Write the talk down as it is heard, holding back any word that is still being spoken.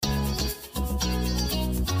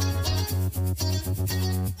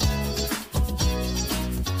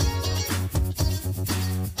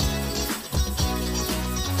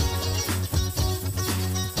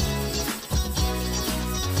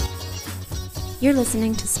You're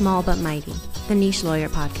listening to Small But Mighty, the Niche Lawyer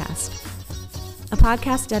Podcast. A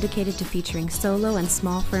podcast dedicated to featuring solo and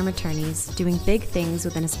small firm attorneys doing big things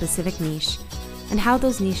within a specific niche and how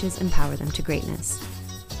those niches empower them to greatness.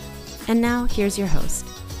 And now, here's your host,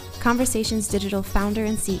 Conversations Digital founder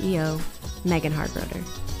and CEO, Megan Harbroder.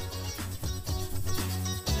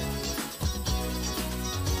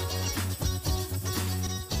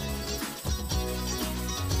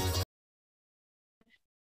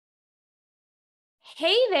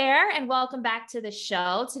 Hey there, and welcome back to the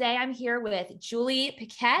show. Today, I'm here with Julie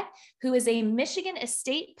Paquette, who is a Michigan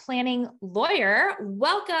estate planning lawyer.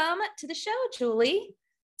 Welcome to the show, Julie.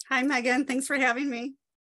 Hi, Megan. Thanks for having me.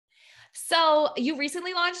 So you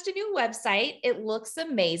recently launched a new website. It looks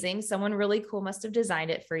amazing. Someone really cool must have designed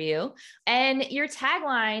it for you. And your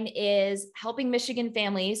tagline is helping Michigan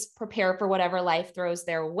families prepare for whatever life throws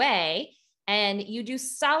their way. And you do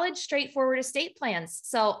solid, straightforward estate plans.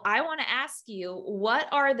 So I want to ask you, what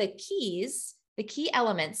are the key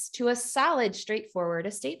elements to a solid, straightforward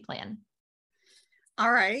estate plan?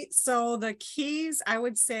 All right. So the keys, I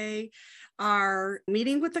would say, are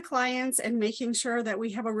meeting with the clients and making sure that we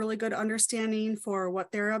have a really good understanding for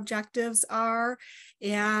what their objectives are,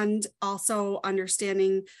 and also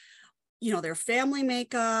understanding, their family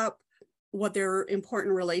makeup, what their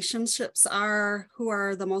important relationships are, who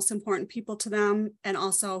are the most important people to them, and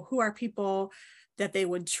also who are people that they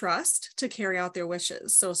would trust to carry out their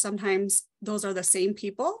wishes. So sometimes those are the same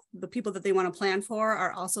people. The people that they want to plan for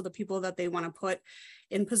are also the people that they want to put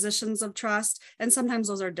in positions of trust. And sometimes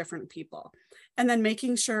those are different people. And then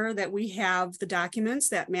making sure that we have the documents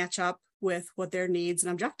that match up with what their needs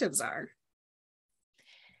and objectives are.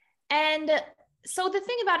 And so the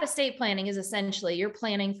thing about estate planning is essentially you're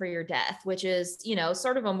planning for your death, which is,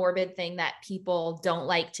 sort of a morbid thing that people don't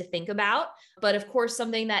like to think about, but of course,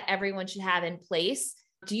 something that everyone should have in place.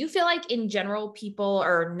 Do you feel like in general, people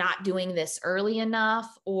are not doing this early enough,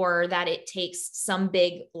 or that it takes some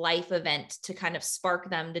big life event to kind of spark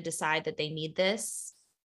them to decide that they need this?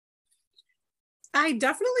 I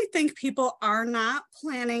definitely think people are not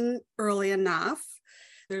planning early enough.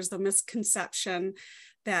 There's the misconception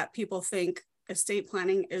that people think estate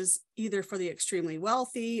planning is either for the extremely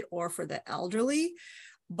wealthy or for the elderly,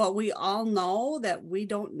 but we all know that we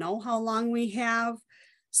don't know how long we have.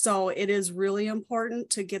 So it is really important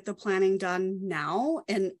to get the planning done now.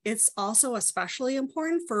 And it's also especially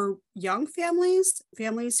important for young families who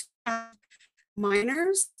have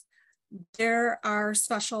minors. There are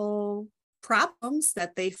special problems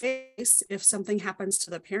that they face if something happens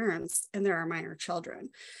to the parents and there are minor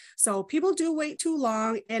children. So people do wait too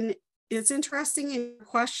long. And it's interesting in your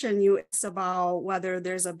question you asked about whether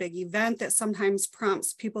there's a big event that sometimes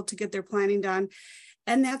prompts people to get their planning done.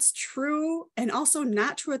 And that's true and also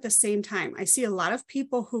not true at the same time. I see a lot of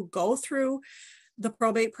people who go through the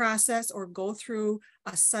probate process or go through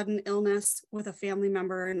a sudden illness with a family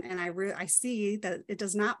member. And I see that it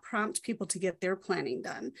does not prompt people to get their planning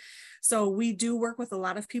done. So we do work with a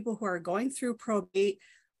lot of people who are going through probate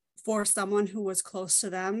for someone who was close to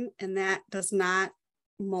them, and that does not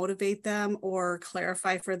motivate them or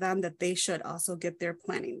clarify for them that they should also get their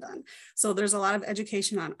planning done. So there's a lot of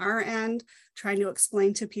education on our end, trying to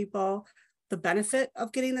explain to people the benefit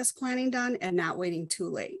of getting this planning done and not waiting too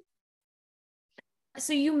late.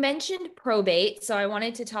 So you mentioned probate. So I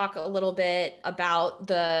wanted to talk a little bit about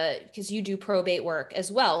because you do probate work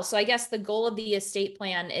as well. So I guess the goal of the estate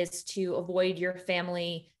plan is to avoid your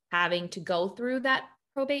family having to go through that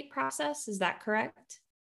probate process. Is that correct?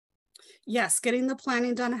 Yes, getting the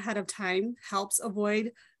planning done ahead of time helps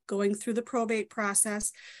avoid going through the probate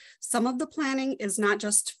process. Some of the planning is not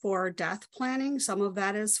just for death planning. Some of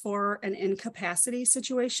that is for an incapacity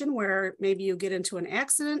situation where maybe you get into an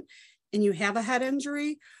accident and you have a head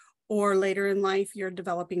injury, or later in life, you're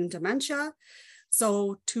developing dementia.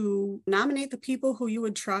 So to nominate the people who you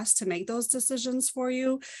would trust to make those decisions for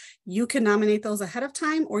you, you can nominate those ahead of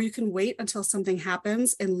time, or you can wait until something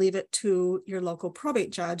happens and leave it to your local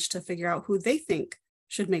probate judge to figure out who they think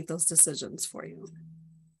should make those decisions for you.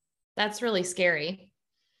 That's really scary.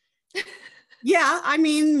 Yeah, I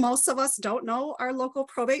mean, most of us don't know our local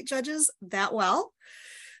probate judges that well.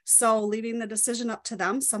 So leaving the decision up to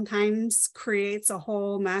them sometimes creates a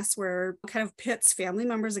whole mess where it kind of pits family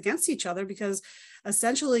members against each other, because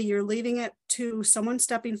essentially you're leaving it to someone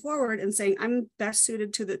stepping forward and saying, I'm best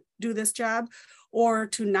suited to do this job, or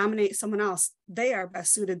to nominate someone else. They are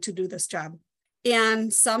best suited to do this job.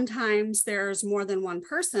 And sometimes there's more than one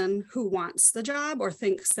person who wants the job or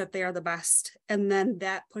thinks that they are the best. And then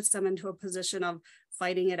that puts them into a position of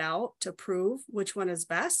fighting it out to prove which one is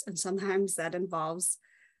best. And sometimes that involves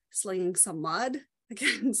slinging some mud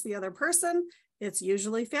against the other person, it's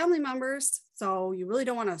usually family members. So you really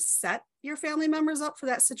don't want to set your family members up for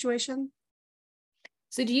that situation.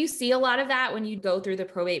 So do you see a lot of that when you go through the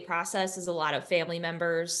probate process? Is a lot of family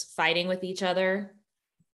members fighting with each other?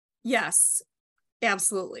 Yes,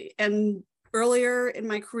 absolutely. And earlier in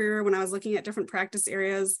my career, when I was looking at different practice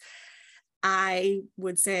areas, I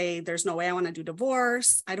would say, there's no way I want to do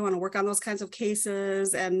divorce. I don't want to work on those kinds of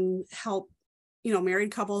cases and help,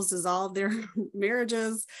 married couples dissolve their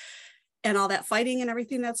marriages and all that fighting and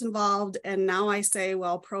everything that's involved. And now I say,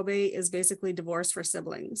 well, probate is basically divorce for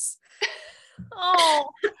siblings. Oh,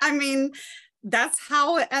 I mean, that's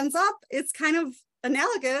how it ends up. It's kind of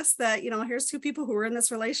analogous that, here's two people who were in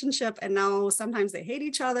this relationship and now sometimes they hate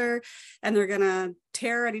each other and they're going to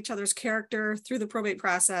tear at each other's character through the probate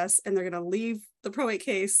process. And they're going to leave the probate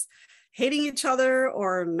case hating each other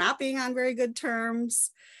or not being on very good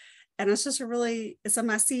terms. And it's just it's a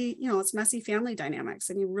messy, it's messy family dynamics.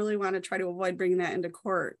 And you really want to try to avoid bringing that into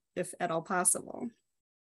court if at all possible.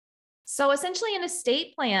 So essentially an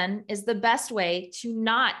estate plan is the best way to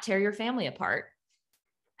not tear your family apart.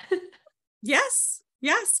 Yes.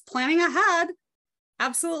 Planning ahead.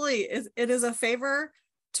 Absolutely. It is a favor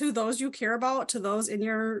to those you care about, to those in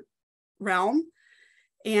your realm,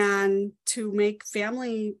 and to make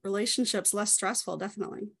family relationships less stressful,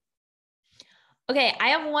 definitely. Okay, I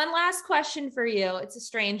have one last question for you. It's a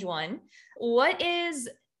strange one. What is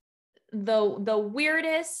the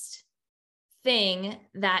weirdest thing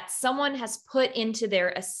that someone has put into their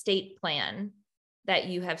estate plan that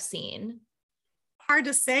you have seen? Hard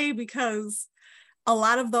to say, because a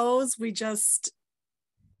lot of those we just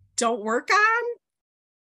don't work on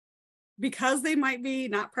because they might be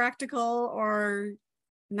not practical or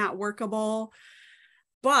not workable.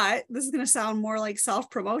 But this is going to sound more like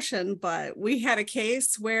self-promotion, but we had a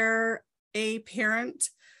case where a parent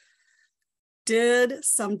did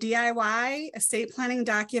some DIY estate planning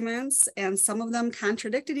documents and some of them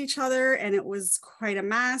contradicted each other and it was quite a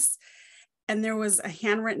mess. And there was a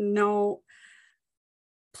handwritten note,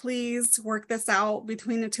 please work this out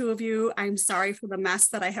between the two of you. I'm sorry for the mess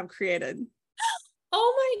that I have created.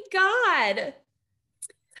 Oh my God.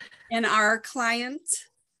 And our client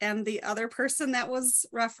and the other person that was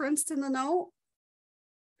referenced in the note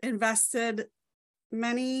invested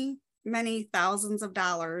many thousands of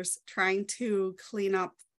dollars trying to clean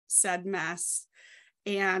up said mess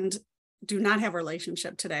and do not have a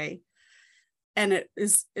relationship today. And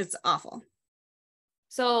it's awful.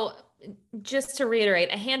 So just to reiterate,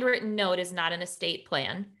 a handwritten note is not an estate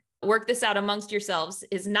plan. Work this out amongst yourselves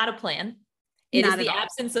is not a plan. It is the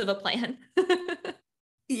absence of a plan.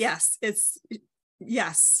 Yes, it's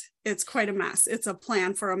quite a mess. It's a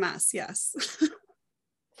plan for a mess. Yes.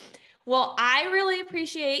 Well, I really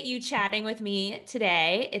appreciate you chatting with me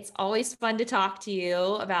today. It's always fun to talk to you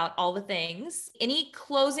about all the things. Any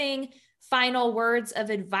closing final words of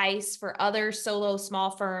advice for other solo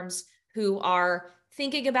small firms who are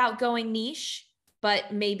thinking about going niche,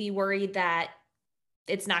 but maybe worried that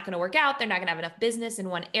it's not going to work out? They're not going to have enough business in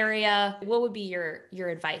one area. What would be your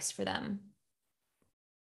advice for them?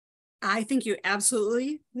 I think you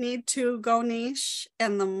absolutely need to go niche,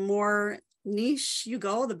 and the more niche you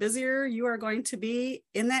go, the busier you are going to be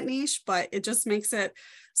in that niche, but it just makes it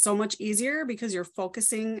so much easier because you're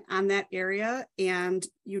focusing on that area and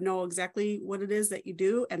you know exactly what it is that you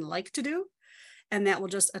do and like to do. And that will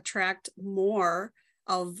just attract more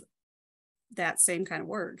of that same kind of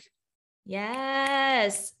work.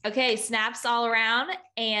 Yes. Okay. Snaps all around.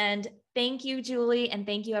 And thank you, Julie. And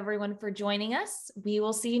thank you everyone for joining us. We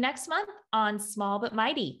will see you next month on Small But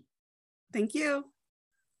Mighty. Thank you.